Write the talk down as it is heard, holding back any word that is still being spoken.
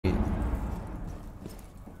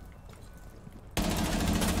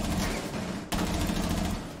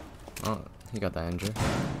Oh, he got that injury.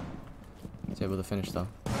 He's able to finish though.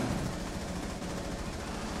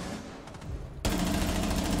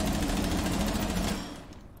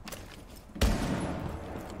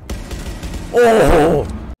 Oh!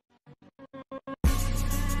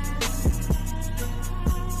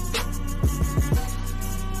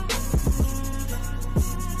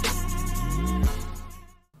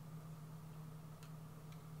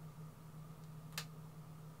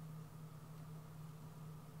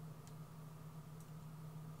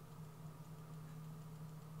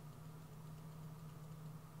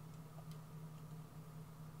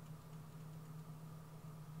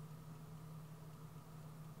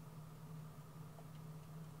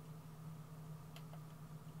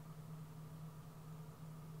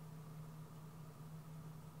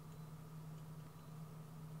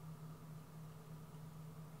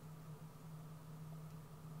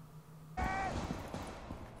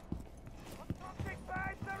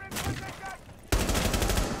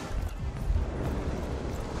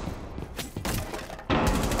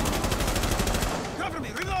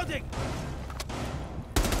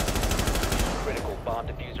 Critical bomb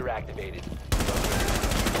diffuser activated.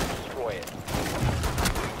 Destroy it.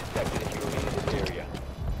 Detected if you remain in this area.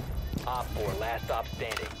 Op 4, last stop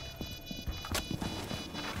standing.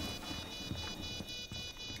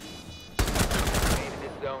 Remain in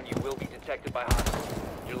this zone, you will be detected by hostiles.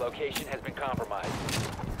 Your location has been compromised.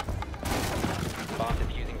 Bomb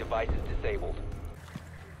diffusing device is disabled.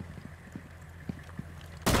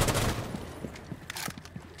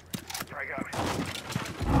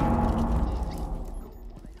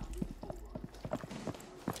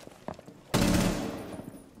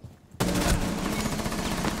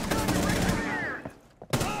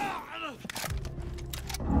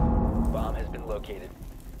 Bomb has been located.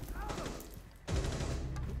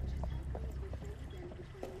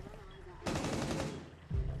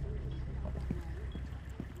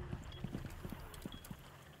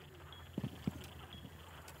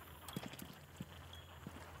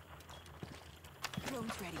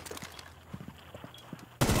 Drone's ready.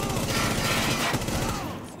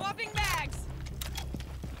 Swapping bags.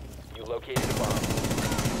 You located a bomb.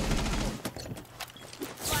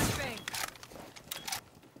 Flashbang.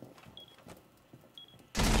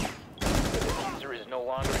 The diffuser is no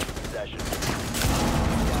longer in possession.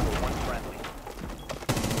 Down to one friendly.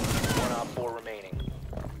 One op 4 remaining.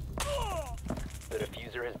 The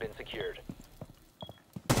diffuser has been secured.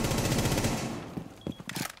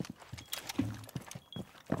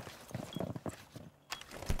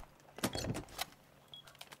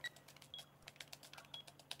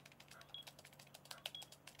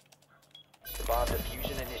 The bomb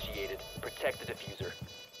diffusion initiated. Protect the diffuser.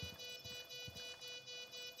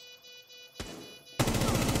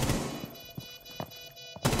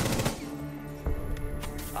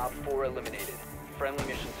 Op 4 eliminated. Friendly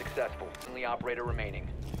mission successful. Only operator remaining.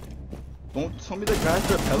 Don't tell me the guy's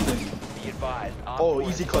repelling. Be advised. Op Oh, 4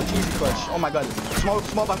 easy is clutch, easy clutch. Oh my god.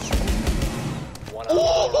 Small box. One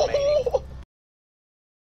op 4 remaining.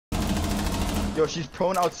 Yo, she's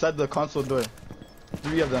prone outside the console door.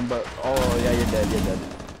 3 of them, but oh yeah, you're dead, you're dead.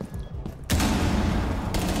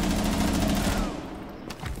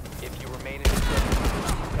 If you remain in this zone, you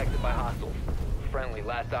will be detected by hostiles. Friendly,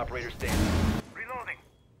 last operator standing. Reloading.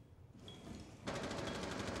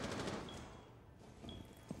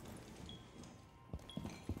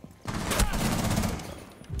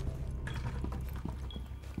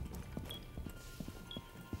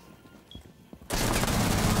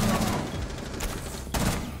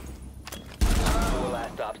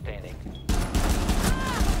 Last stop standing.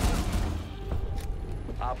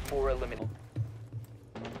 Op 4 eliminated.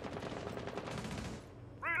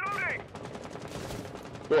 Reloading.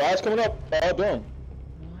 Yo, eyes coming up. Up down.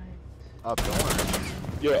 Up door.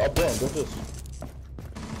 Yeah, up down. Go this.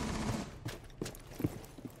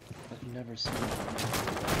 I've never seen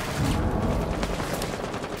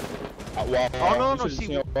Wow. Oh, no, no, You she-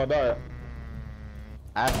 seen her die.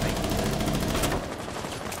 I think.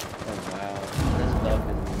 Oh wow, this duck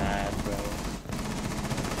is mad, bro.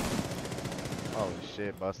 Oh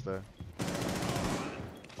shit, Buster.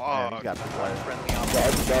 Oh, Man, he's got the play. Friendly Yeah, I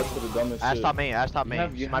operator. just died for the dumbest Ash shit. top main, Ash top You main.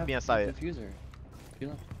 have, She might be inside. diffuser.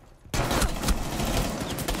 Feel it.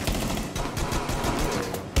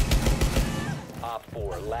 Op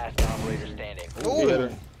 4, last operator standing. He hit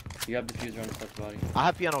her. You have diffuser on the left body. I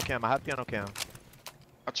have piano cam. I have piano cam.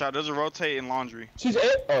 watch out. There's a rotate in laundry. She's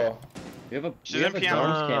it. Oh. We have a She's we have in a piano.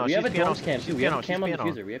 drones No, no, cam. no, We have a she's piano. drones cam She's too. We have a piano, cam on she's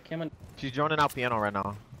piano. diffuser. We have cam on. She's droning out piano right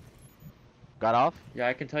now. Got off. Yeah,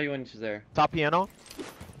 I can tell you when she's there. Top piano.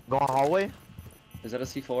 Going hallway. Is that a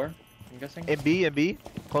C4? I'm guessing. In B, in B.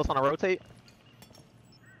 Close on a rotate.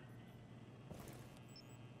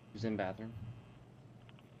 She's in bathroom.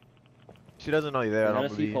 She doesn't know you're there. I Is don't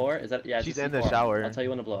that a believe. C4? Is that yeah? It's She's a in the C4. shower. I'll tell you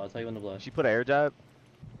when to blow. I'll tell you when to blow. She put an air jab.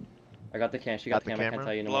 I got the cam. She got the cam. I can't camera?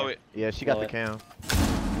 tell you no Blow more. it. Yeah, she Blow got the it. cam.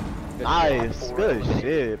 Good Nice, Four good eliminated.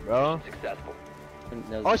 shit, bro. Successful. shit.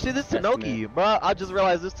 That Oh was shit, this estimate. Txnoki, bro. I just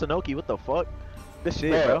realized this Txnoki. What the fuck? Good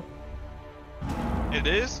shit, bro. It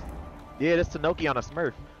is? Yeah, this Txnoki on a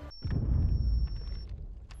Smurf.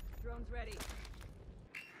 Drone's ready.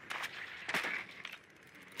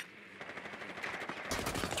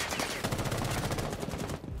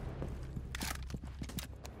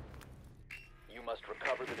 You must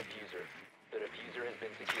recover the diffuser. The diffuser has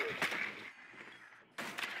been secured.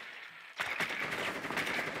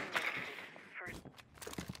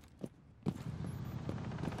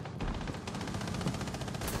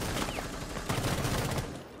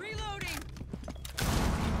 Reloading.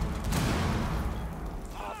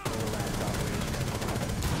 Op 4 last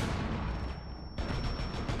operation.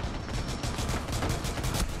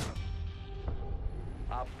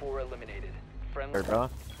 Op 4 eliminated. Friendly. There, bro.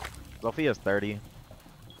 Sophia's 30.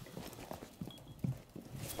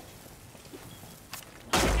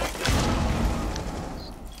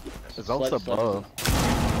 It's also above.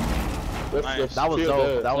 Nice. That was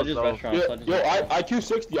dope. That was Sledge's dope. restaurant. Yo, Sledge's yo, restaurant. IQ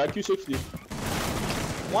 60, IQ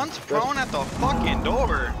 60. One's prone at the fucking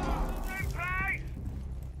door.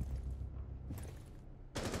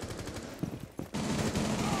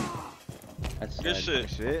 That's Good Sledge. shit.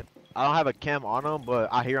 Shit. I don't have a cam on him, but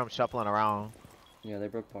I hear him shuffling around. Yeah, they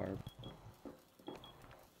broke Barb.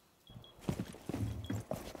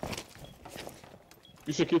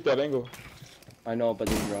 You should keep that angle. I know, but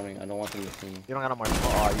they're droning. I don't want them to see me. You don't got no more.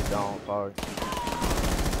 Oh, you don't. Fuck.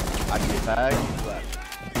 I can get back.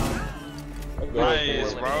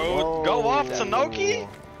 Nice, bro. Go off to Noki.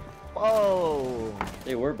 Whoa.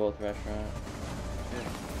 They were both restaurant.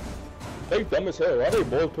 They dumb as hell. Why they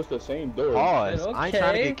both push the same door? Pause. I ain't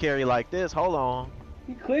trying to Okay. get carried like this. Hold on.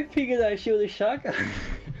 You quick peek at that shit with a shotgun.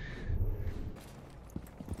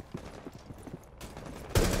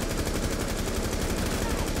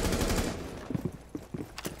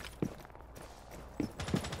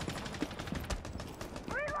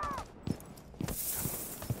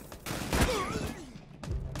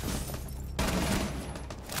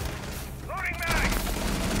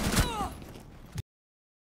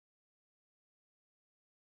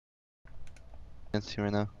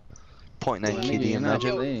 Right now. .9 Nigga, KD, you're not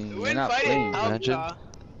imagine. playing. Who You're not invited playing. Imagine. Alpha?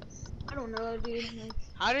 I don't know, dude.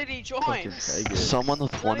 How did he join? Fucking faggot. Someone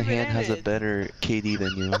with Not one even hand has a ended. better KD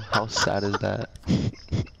than you. How sad is that?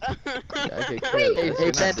 Okay,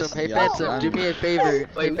 Hey Phantom, do me a favor.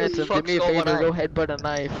 Hey Phantom, do me a favor, go headbutt a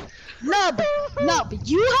knife. Nub,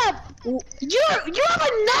 you have a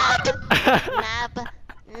nub.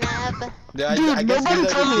 Yeah, Dude, I guess nobody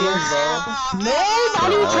these are told the me teams, bro.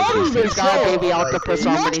 Nobody told me this. He's got a baby octopus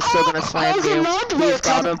on, but he's still gonna slam you. He's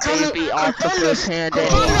got a baby octopus hand, and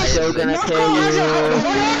he's still gonna kill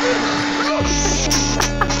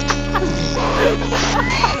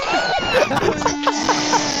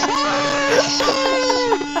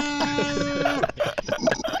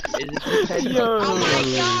Oh my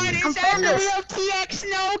god, is that the real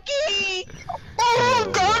Txnoki?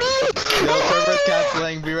 Yo, server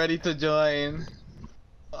canceling. Be ready to join.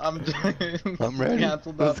 I'm joining. I'm ready.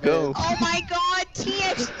 Cancel that Let's go. Oh my god,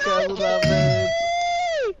 Cancel that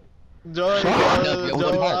Txnoki! bitch. Join, Fuck.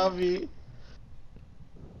 join lobby.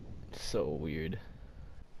 So weird.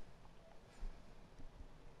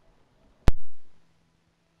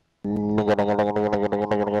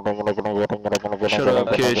 Shut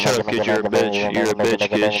up, kid. Shut up, kid. You're a bitch. You're a bitch,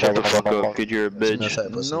 kid. Shut the fuck up, kid. You're a bitch.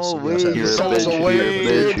 No way. You're a bitch. You're a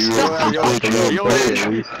bitch. You're a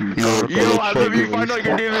bitch. You're a bitch. Let me find out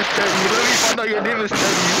your name is Teddy. Let me find out your name is Teddy.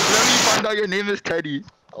 Let me find out your name is Teddy.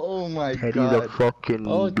 Oh my god.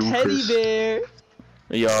 fucking Teddy bear.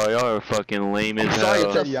 Y'all are fucking lame as I'm sorry,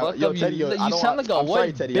 hell. Teddy. Yo, Teddy, yo, I don't sound like a I'm sorry,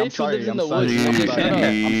 white Teddy. I'm bitch who sorry. lives in I'm the sorry. woods. I'm Okay, sorry. shut up.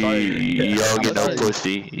 I'm sorry. Y'all get no sorry.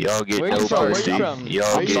 pussy. Y'all get Where no you from? Where you pussy. from?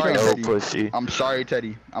 Y'all I'm get sorry, no Teddy. pussy. I'm sorry,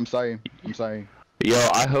 Teddy. I'm sorry. I'm sorry. Yo,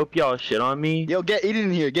 I hope y'all shit on me. Yo, get Aiden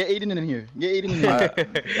in here. Get Aiden in here. Get Aiden in here.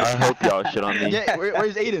 I hope y'all shit on me.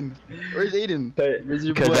 Where's Aiden? Where's Aiden?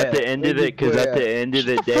 Cause at the end of it, day,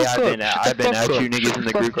 I've been at you niggas in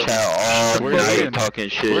the group chat all Where's night Aiden? talking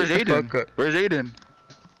shit. Where's Aiden? Where's Aiden?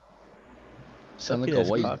 Sound like a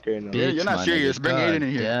white bitch. You're not my serious. nigga. Bring God Aiden in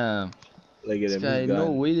here. Damn. Look at This him. guy, he's no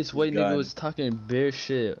gone. way this white nigga Gone. was talking bear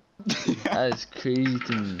shit. That is crazy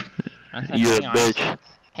to me. You're a bitch.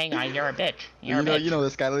 Hang on, you're a bitch. You know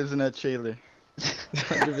this guy lives in that trailer.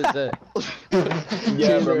 100%.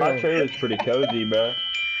 Yeah, bro, my trailer's pretty cozy, bro.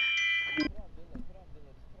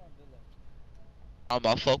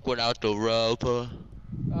 I'ma fuck without the rubber.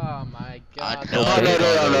 Oh my god.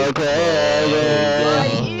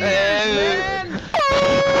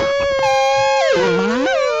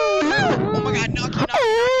 Oh my god, Noki,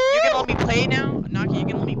 you can let me play now? Noki, you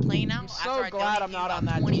can let me play now? I'm so glad I'm not on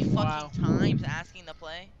that team. Wow. Times asking to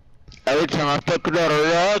play. Every time I fuck without a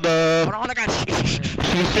rubber. Hold on, I got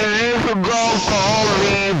She said if you go call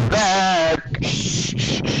me back.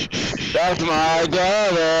 That's my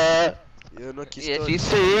daughter. Yeah, she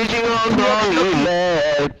said she gon' call me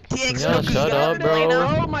back. Yeah, shut up, bro.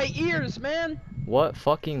 Oh, my ears, man. What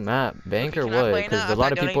fucking map? Bank or what? Because a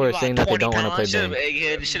lot of people are saying that they don't want to play bank.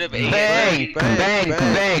 Bang, bang,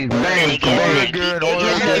 bang, bang, Oregon,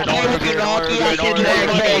 Oregon,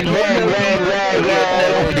 Oregon,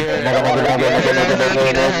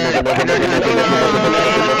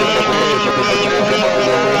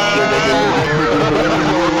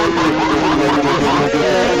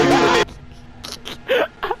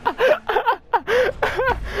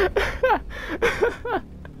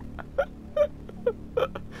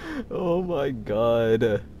 Oh my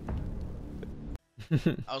god.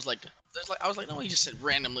 I was like, no, he just said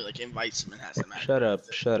randomly, like, invites him and has him. Shut up,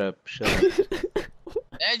 shut up, shut up.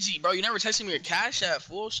 Edgy, bro, you never texted me your cash app,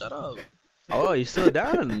 fool. Shut up. Oh, you still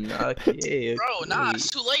down? Okay. Bro, nah, it's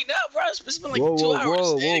too late now, bro. It's been like Whoa, 2 whoa, hours.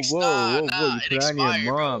 whoa, Sticks. whoa, Nah, whoa, whoa, you put it on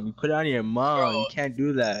your mom. You put it on your mom. Bro. You can't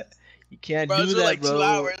do that. You can't Bro, do it's that, like bro. 2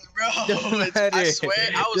 hours, bro. I swear,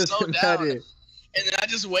 I was so Doesn't down. matter. And then I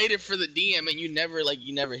just waited for the DM, and you never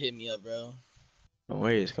hit me up, bro. Don't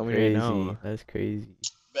worry, it's coming Crazy. right now. That's crazy.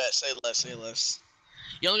 Bet, say less, say less.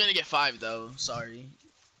 You're only gonna get 5 though. Sorry,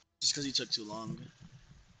 just because you took too long.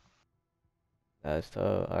 That's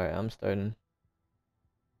tough. Alright, I'm starting.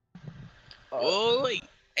 Oh wait,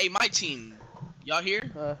 hey, my team, y'all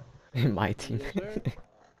here? My team.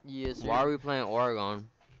 Yes, sir. Why are we playing Oregon?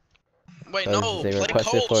 Wait, Because no, they play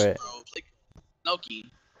requested Coles, for it. bro. Play Noki.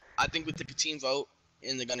 I think we took a team vote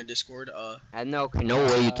in the Gunner Discord. I know. No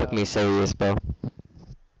way you took me serious, bro.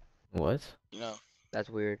 What? You know, That's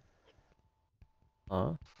weird.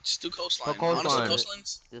 Huh? just do coastline. For coastline. Honestly,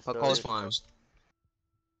 coastlines. Just for coastline.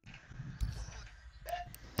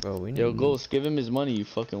 Bro, we need. Yo, Ghost, give him his money, you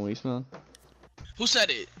fucking waste man. Who said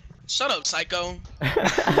it? Shut up, psycho.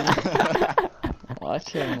 Watch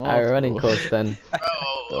him. Alright, running coast then.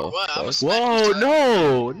 Bro, what? I was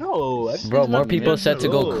Whoa, no. That's Bro, more not people meant said to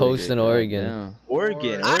go roll. coast than Oregon. Yeah.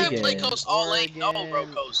 Oregon, I didn't play Oregon. coast all late. No, bro,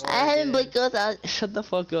 coast. I hadn't played coast. Shut the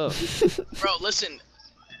fuck up. Bro, listen.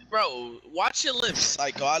 Bro, watch your lips,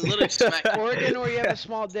 psycho. I literally smacked you. Oregon or you have a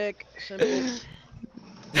small dick. Simple.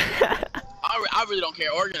 I really don't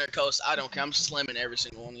care. Oregon or coast, I don't care. I'm slamming every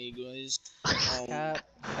single one of you guys. Cap.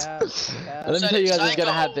 Let me tell you guys what's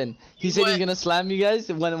gonna Psycho. happen. He said he's gonna slam you guys.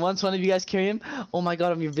 Once one of you guys carry him, oh my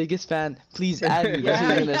god, I'm your biggest fan. Please add me. That's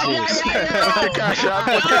what he's gonna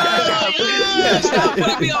say. Stop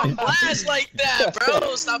putting me on blast like that,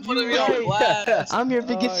 bro. Stop putting me on blast. I'm your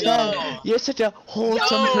biggest Yo. fan. You're such a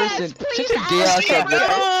wholesome Yo, person. Such a gay See, ass.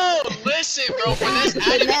 bro, listen, bro. Finesse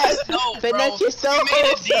added me. No, bro. Finesse, you're so We made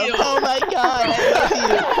a awesome. deal. Oh my god,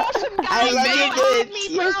 I We love made you, it. bitch.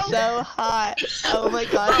 You're so hot. Oh my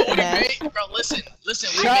god, Bro, Finesse. bro, listen. We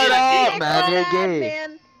Shut made up, a deal, man. You're gay.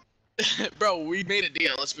 Man. bro. We made a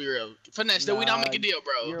deal. Let's be real. Finesse, did we not make a deal,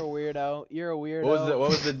 bro? You're a weirdo. You're a weirdo. What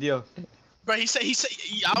was the deal? Bro, he said.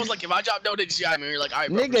 I was like, if I drop no, did you got me? You're like, alright,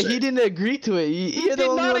 bro. Nigga, he didn't agree to it. You're the did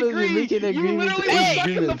only not one who's agree. making an You agreement to literally the were sucking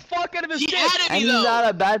the agreement. fuck out of his He dick. added And me he's though. not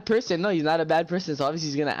a bad person. No, he's not a bad person. So obviously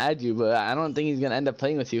he's gonna add you, but I don't think he's gonna end up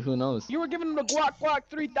playing with you. Who knows? You were giving him the guac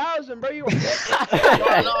 3000, bro. You were No,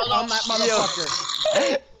 on that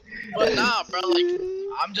motherfucker. But nah, bro. Like,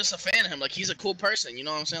 I'm just a fan of him. Like, he's a cool person. You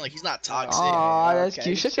know what I'm saying? Like, he's not toxic. Aw, that's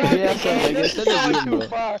cute. Shut your gay ass up, nigga. Send the game, Too bro.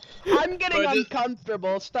 far. I'm getting Bro, just-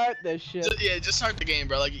 uncomfortable. Start this shit. Yeah, just start the game,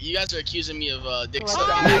 bro. Like, you guys are accusing me of dick Oh, sucking.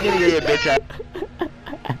 God. You're gonna get a bitch out.